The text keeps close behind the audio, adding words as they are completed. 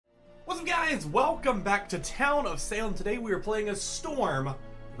up, guys? Welcome back to Town of Salem. Today we are playing as Storm,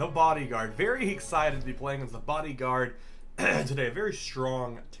 the Bodyguard. Very excited to be playing as the Bodyguard today. A very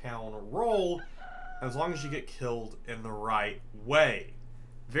strong town role, as long as you get killed in the right way.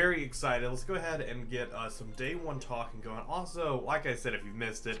 Very excited. Let's go ahead and get some day one talking going. Also, like I said, if you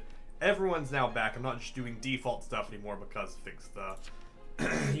missed it, everyone's now back. I'm not just doing default stuff anymore because fixed the,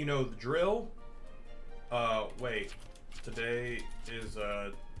 you know, the drill. Wait. Today is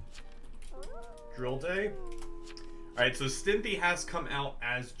drill day. Alright, so Stimpy has come out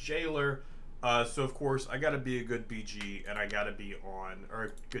as jailer. So of course I gotta be a good BG, and I gotta be on, or a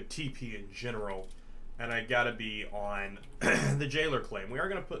good TP in general, and I gotta be on the jailer claim. We are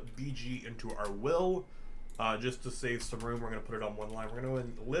gonna put BG into our will, just to save some room. We're gonna put it on one line. We're gonna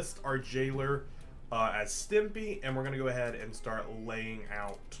enlist our jailer as Stimpy, and we're gonna go ahead and start laying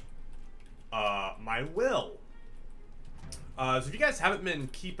out my will. So if you guys haven't been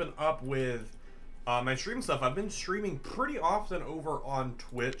keeping up with my stream stuff, I've been streaming pretty often over on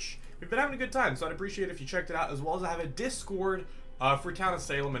Twitch. We've been having a good time, so I'd appreciate it if you checked it out, as well as I have a Discord for Town of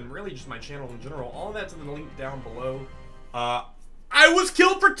Salem, and really just my channel in general. All of that's in the link down below. I was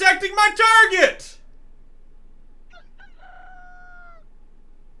killed protecting my target!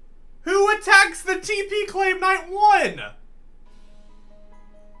 Who attacks the TP claim night 1?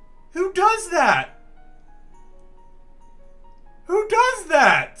 Who does that? Who does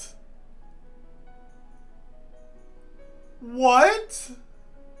that? What?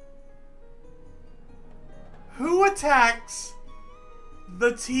 Who attacks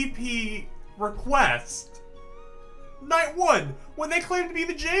the TP request night 1 when they claim to be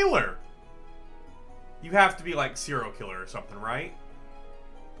the jailer? You have to be like serial killer or something, right?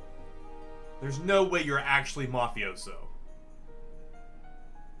 There's no way you're actually mafioso.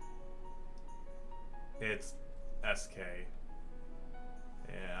 It's SK.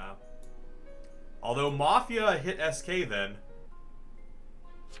 Yeah. Although Mafia hit SK then.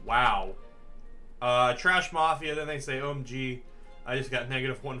 Wow. Trash Mafia, then they say, OMG, I just got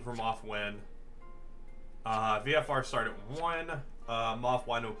 -1 from off win. VFR started at 1. Moff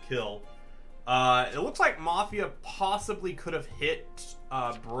Y no kill. It looks like Mafia possibly could have hit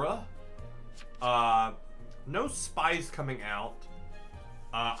Bruh. No spies coming out.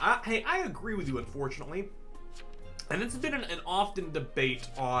 Hey, I agree with you, unfortunately. And it's been an often debate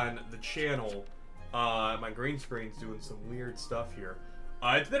on the channel. My green screen's doing some weird stuff here.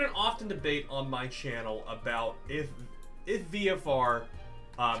 It's been an often debate on my channel about if VFR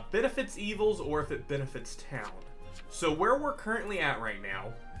benefits evils or if it benefits town. So where we're currently at right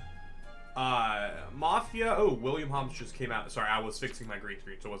now, Mafia. Oh, William Hobbs just came out. Sorry, I was fixing my green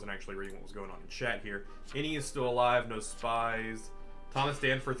screen, so I wasn't actually reading what was going on in chat here. Innie is still alive. No spies. Thomas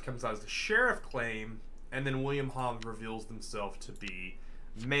Danforth comes out as the sheriff claim. And then William Hobbs reveals himself to be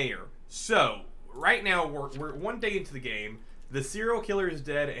mayor. So, right now, we're 1 day into the game. The serial killer is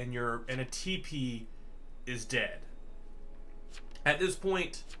dead, and a TP is dead. At this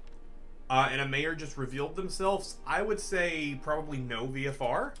point, and a mayor just revealed themselves, I would say probably no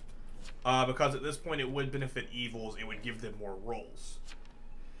VFR. Because at this point, it would benefit evils. It would give them more roles.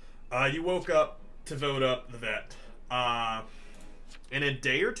 You woke up to vote up the vet. In a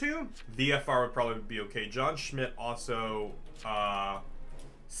day or two, VFR would probably be okay. John Schmidt also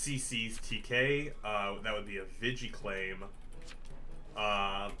CC's TK. That would be a Vigi claim.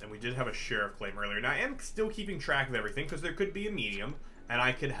 And we did have a sheriff claim earlier. Now, I am still keeping track of everything because there could be a medium, and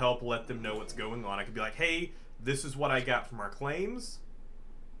I could help let them know what's going on. I could be like, hey, this is what I got from our claims.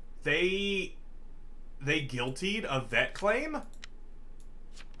 They guiltied a vet claim?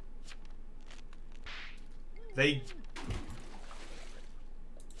 They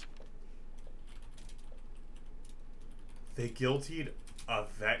guiltied a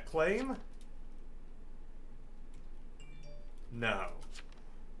vet claim? No.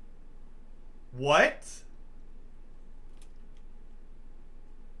 What?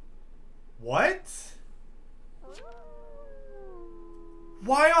 What?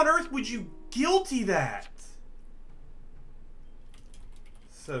 Why on earth would you guilty that?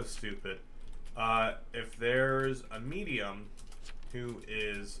 So stupid. If there's a medium who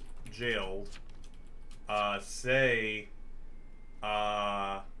is jailed, say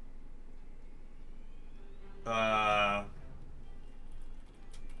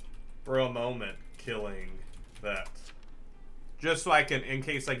for a moment killing that, just so I can, in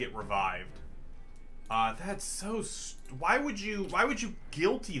case I get revived. That's so why would you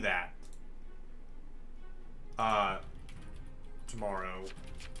guilty that? Tomorrow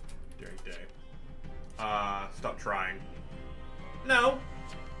during day. Stop trying. No.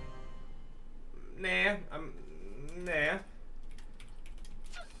 Nah. Nah.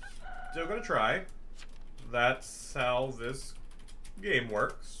 still gonna try. That's how this game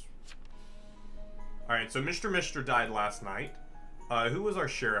works. Alright, so Mr. died last night. Who was our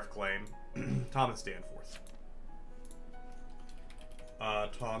sheriff claim? Thomas Danforth.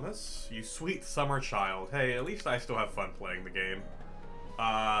 Thomas, you sweet summer child. Hey, at least I still have fun playing the game.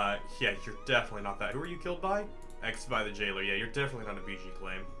 Yeah, you're definitely not that. Who were you killed by? X by the jailer. Yeah, you're definitely not a BG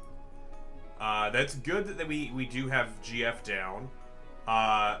claim. That's good that we do have GF down.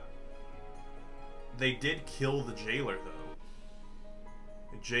 They did kill the jailer, though.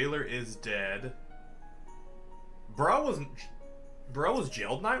 The jailer is dead. Bro was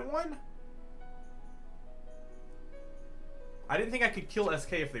jailed night 1? I didn't think I could kill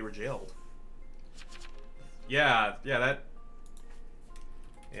SK if they were jailed. Yeah, that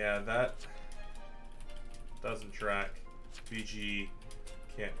doesn't track. BG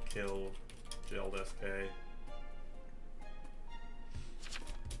can't kill jailed SK.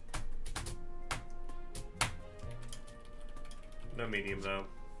 No medium, though.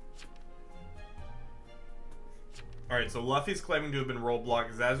 Alright, so Luffy's claiming to have been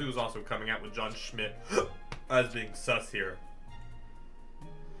rollblocked. Zazu is also coming out with John Schmidt as being sus here.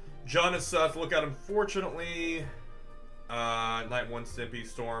 John is sus. Look out, unfortunately. Night 1, Stimpy,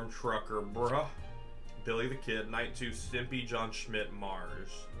 Storm, Trucker, bruh. Billy the Kid. Night 2, Stimpy, John Schmidt, Mars.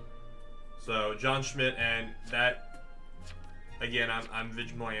 So, John Schmidt and that... Again, I'm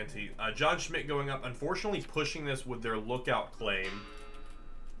Vigilante. John Schmidt going up, unfortunately pushing this with their lookout claim.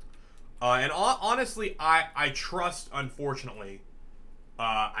 And honestly, I trust, unfortunately.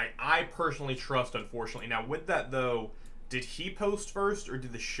 I personally trust, unfortunately. Now, with that, though, did he post first, or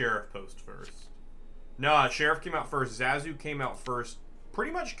did the sheriff post first? No, sheriff came out first. Zazu came out first,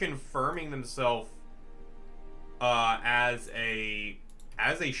 pretty much confirming themselves as a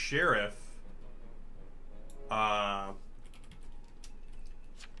sheriff.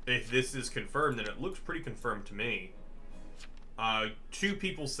 If this is confirmed, then it looks pretty confirmed to me. 2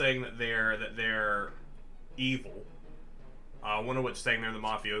 people saying that they're evil. One of which saying they're the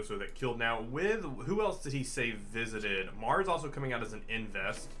mafioso that killed. Now, with who else did he say visited? Mars also coming out as an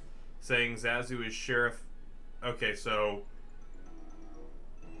invest, saying Zazu is sheriff. Okay, so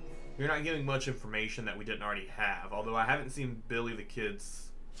you're not giving much information that we didn't already have. Although I haven't seen Billy the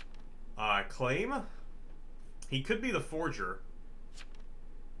Kid's claim. He could be the forger.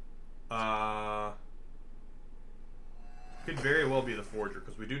 Could very well be the forger,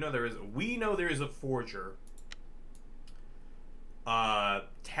 because we know there is a forger.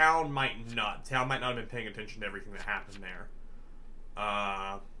 Town might not have been paying attention to everything that happened there.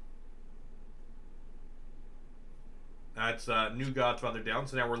 That's new Godfather down,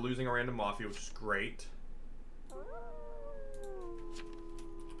 so now we're losing a random mafia, which is great.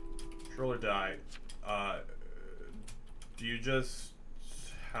 Controller died. Do you just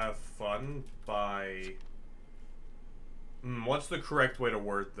have fun by... what's the correct way to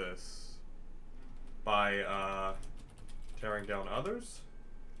word this? By, tearing down others?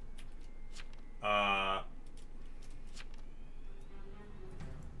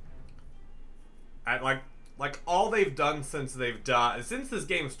 Like all they've done since this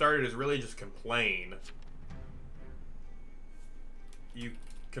game started is really just complain. You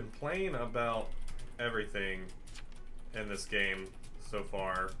complain about everything in this game so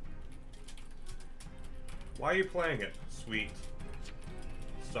far. Why are you playing it, sweet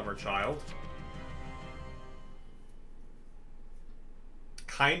summer child?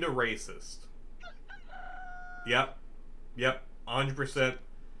 Kinda racist. Yep. 100%.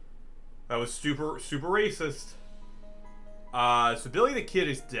 That was super racist. So Billy the Kid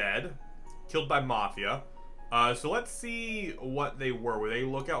is dead. Killed by Mafia. So let's see what they were. Were they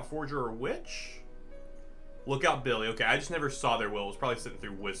Lookout, Forger, or Witch? Lookout Billy. Okay, I just never saw their will. It was probably sitting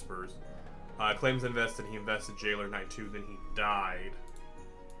through whispers. Claims invested. He invested Jailer Night 2. Then he died.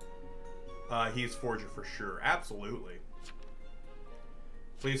 He's Forger for sure. Absolutely.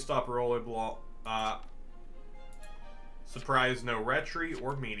 Please stop rolling ball. Surprise, no retry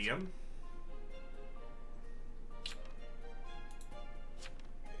or medium.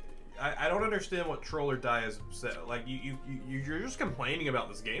 I don't understand what Troll or Die has said. Like, you're just complaining about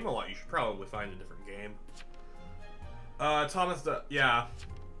this game a lot. You should probably find a different game. Thomas, yeah.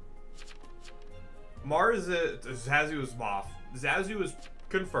 Mars, Zazu is Moth. Zazu is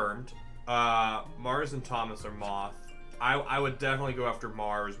confirmed. Mars and Thomas are Moth. I would definitely go after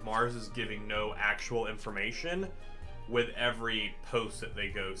Mars. Mars is giving no actual information with every post that they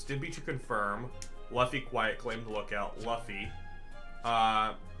go. Stimpy to confirm. Luffy quiet, claimed lookout. Luffy.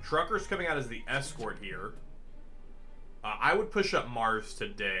 Trucker's coming out as the escort here. I would push up Mars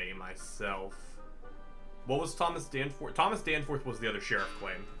today myself. What was Thomas Danforth? Thomas Danforth was the other sheriff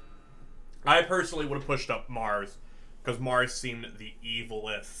claim. I personally would have pushed up Mars, because Mars seemed the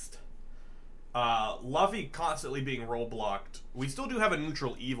evilest. Luffy constantly being role-blocked. We still do have a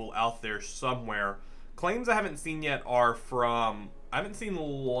neutral evil out there somewhere. Claims I haven't seen yet are from... I haven't seen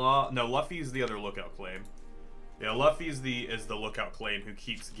no, Luffy's the other lookout claim. Yeah, Luffy's is the lookout claim who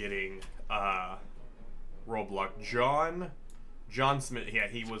keeps getting role-blocked. John Smith, yeah,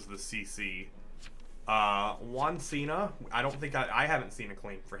 he was the CC. Juan Cena, I don't think I haven't seen a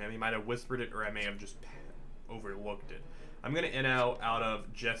claim for him. He might have whispered it, or I may have just overlooked it. I'm gonna NL out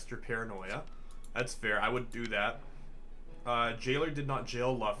of Jester Paranoia. That's fair. I would do that. Jailer did not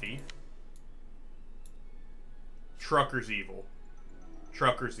jail Luffy. Trucker's evil.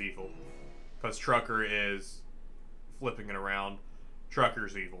 Trucker's evil. Because Trucker is flipping it around.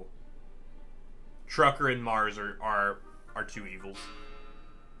 Trucker's evil. Trucker and Mars are two evils.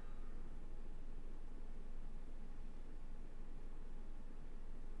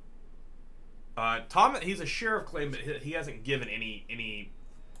 Tom, he's a sheriff claim, but he hasn't given any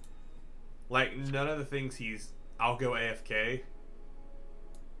like, none of the things I'll go AFK.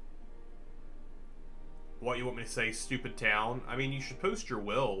 What you want me to say, stupid town? I mean, you should post your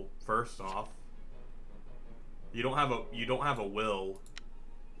will first off. You don't have a will.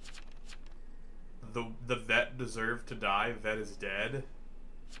 The vet deserved to die. Vet is dead.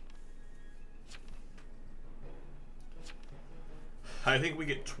 I think we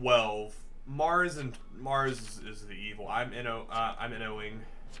get 12. Mars is the evil. I'm NOing.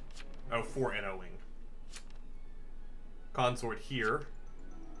 Oh, 4 NOing. Consort here.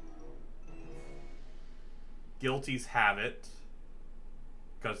 Guilties have it.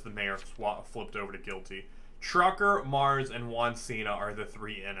 Because the mayor flipped over to Guilty. Trucker, Mars, and Juan Cena are the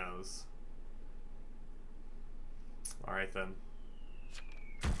 3 NOs. Alright then.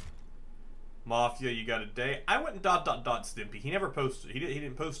 Mafia, you got a day. I went ... Stimpy. He never posted. He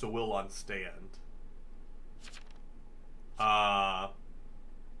didn't post a will on stand. I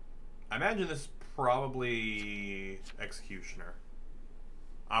imagine this is probably Executioner.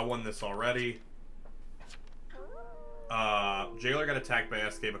 I won this already. Jailer got attacked by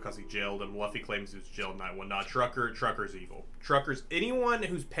SK because he jailed him. Luffy claims he was jailed night 1. Nah, Trucker's evil. Anyone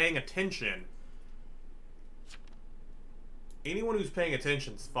who's paying attention. Anyone who's paying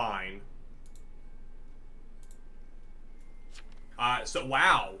attention's fine.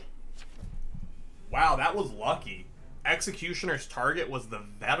 Wow. Wow, that was lucky. Executioner's target was the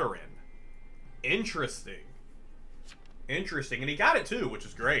veteran. Interesting. Interesting. And he got it too, which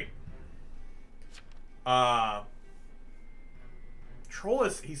is great. Troll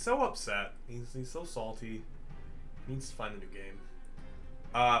he's so upset. He's so salty. He needs to find a new game.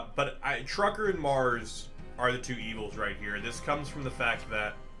 But Trucker and Mars are the 2 evils right here. This comes from the fact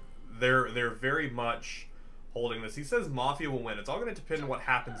that they're very much holding this. He says Mafia will win. It's all going to depend on what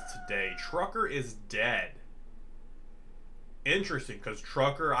happens today. Trucker is dead. Interesting, because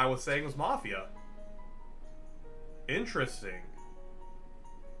Trucker, I was saying, was Mafia. Interesting.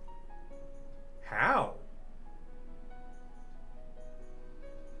 How?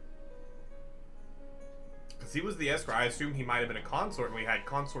 Because he was the escort. I assume he might have been a consort, and we had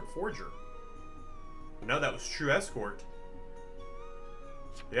consort forger. But no, that was true escort.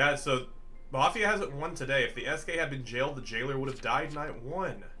 Yeah, so Mafia hasn't won today. If the SK had been jailed, the jailer would have died night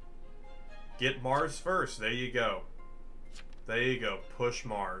 1. Get Mars first. There you go. There you go. Push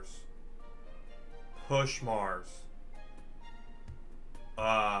Mars. Push Mars.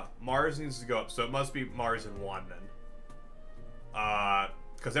 Mars needs to go up, so it must be Mars and 1 then.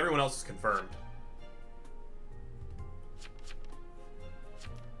 Because everyone else is confirmed.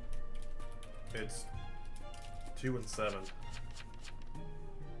 It's 2 and 7.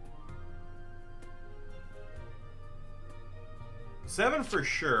 Seven for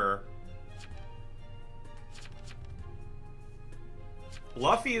sure.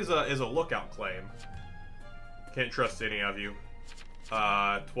 Luffy is a lookout claim. Can't trust any of you.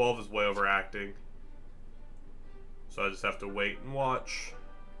 12 is way overacting. So I just have to wait and watch.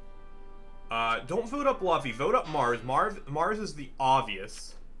 Don't vote up Luffy. Vote up Mars. Mars is the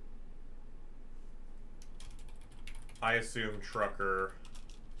obvious. I assume Trucker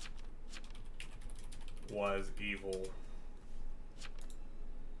was evil.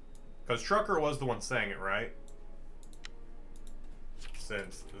 Because Trucker was the one saying it, right?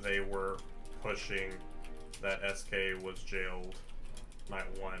 Since they were pushing that SK was jailed night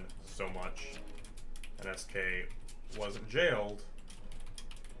 1 so much. And SK wasn't jailed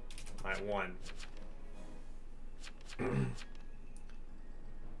night 1.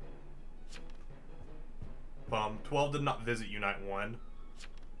 12 did not visit you night 1.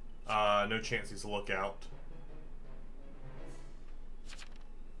 No chance he's a lookout.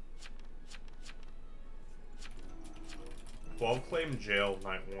 12 claimed jail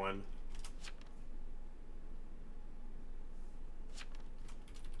night 1.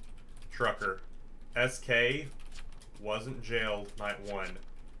 Trucker. SK wasn't jailed night 1.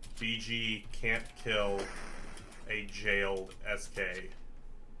 BG can't kill a jailed SK.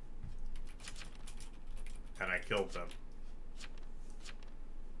 And I killed them.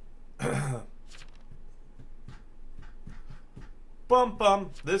 Bum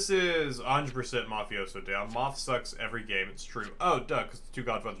bum. This is 100% Mafioso down. Moth sucks every game. It's true. Oh, duh, because the 2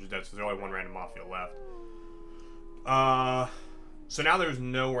 Godfathers are dead, so there's only 1 random Mafia left. So now there's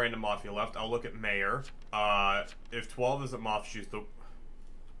no random Mafia left. I'll look at Mayor. If 12 isn't Moth, she's the...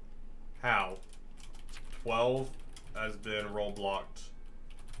 How? 12 has been roll-blocked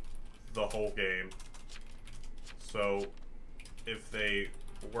the whole game. So, if they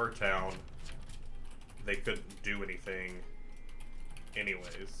were Town, they couldn't do anything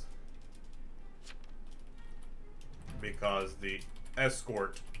anyways. Because the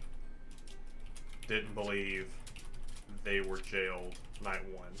escort didn't believe they were jailed night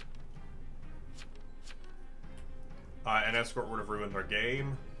 1. An escort would have ruined their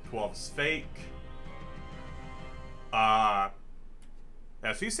game. 12's fake. Yeah,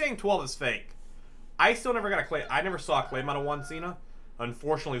 so he's saying 12 is fake. I still never got a claim. I never saw a claim out of Juan Cena.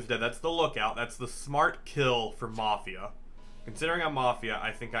 Unfortunately, he's dead. That's the lookout. That's the smart kill for Mafia. Considering I'm Mafia,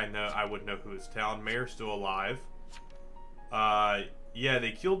 I think I would know who is Town. Mayor's still alive. Yeah,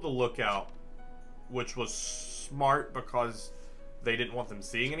 they killed the lookout, which was smart because they didn't want them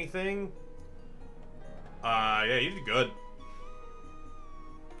seeing anything. Yeah, he did good.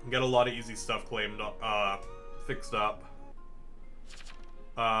 Got a lot of easy stuff claimed, fixed up.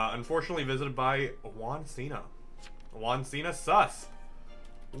 Unfortunately visited by Juan Cena. Juan Cena sus.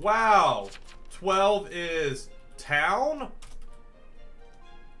 Wow. 12 is Town?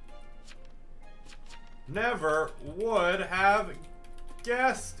 Never would have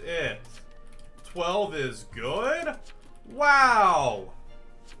guessed it. 12 is good? Wow.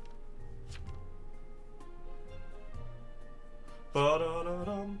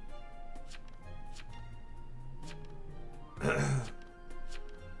 Ba-da-da-dum.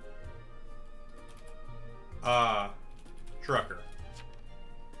 Trucker.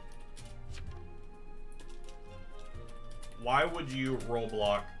 Why would you roll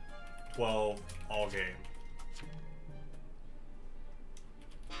block 12 all game?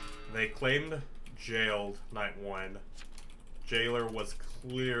 They claimed jailed night 1. Jailer was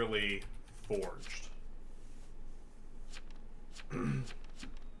clearly forged.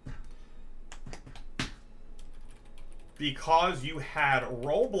 Because you had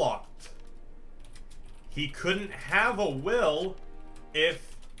roll blocked. He couldn't have a will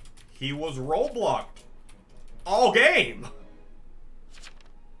if he was roll blocked all game.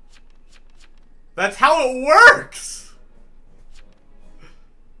 That's how it works.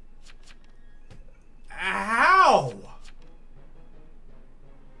 How?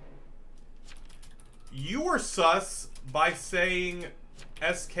 You were sus by saying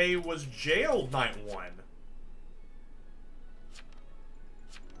SK was jailed night 1.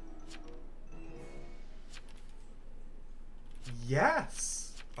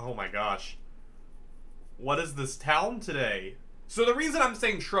 Yes. Oh my gosh. What is this Town today? So the reason I'm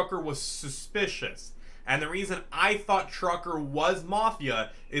saying Trucker was suspicious, and the reason I thought Trucker was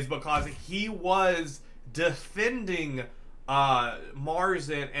Mafia, is because he was defending Mars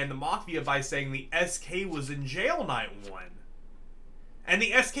and the Mafia by saying the SK was in jail night 1. And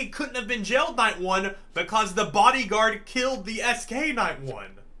the SK couldn't have been jailed night 1 because the Bodyguard killed the SK night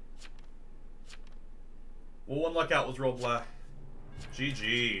 1. Well, 1 lookout was rolled black.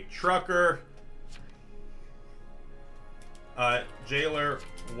 GG. Trucker. Jailer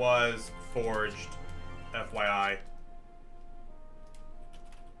was forged. FYI.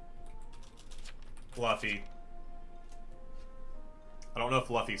 Fluffy. I don't know if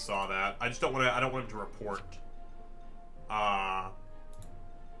Fluffy saw that. I just don't want to. I don't want him to report.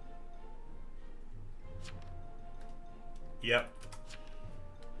 Yep.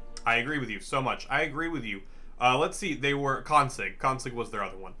 I agree with you so much. I agree with you. Let's see. They were Consig. Consig was their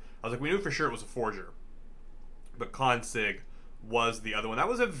other one. I was like, we knew for sure it was a forger, but Consig was the other one. That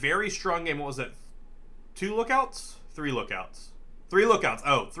was a very strong game. What was it? 2 lookouts? 3 lookouts. 3 lookouts.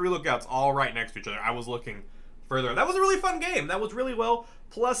 Oh, 3 lookouts all right next to each other. I was looking further. That was a really fun game. That was really well.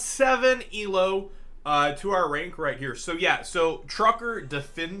 +7 elo to our rank right here. So yeah, so Trucker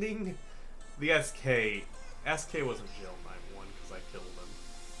defending the SK. SK wasn't jailed night 1 because I killed him.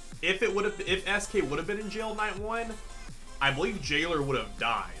 If SK would have been in jail night 1, I believe Jailer would have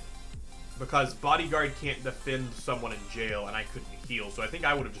died. Because Bodyguard can't defend someone in jail and I couldn't heal, so I think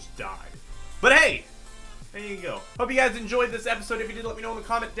I would have just died. But hey, There you go. Hope you guys enjoyed this episode. If you did, let me know in the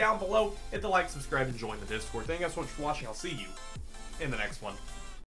comment down below. Hit the like, subscribe, and join the Discord. Thank you guys so much for watching. I'll see you in the next one.